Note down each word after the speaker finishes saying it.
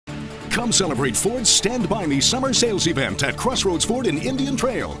Come celebrate Ford's Stand By Me summer sales event at Crossroads Ford in Indian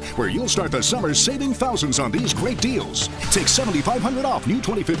Trail, where you'll start the summer saving thousands on these great deals. Take $7,500 off new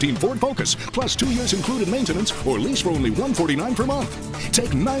 2015 Ford Focus, plus 2 years included maintenance or lease for only $149 per month.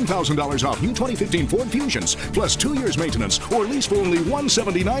 Take $9,000 off new 2015 Ford Fusions, plus 2 years maintenance or lease for only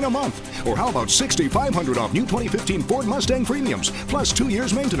 $179 a month. Or how about $6,500 off new 2015 Ford Mustang Premiums, plus 2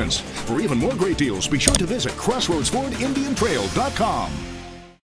 years maintenance. For even more great deals, be sure to visit CrossroadsFordIndianTrail.com.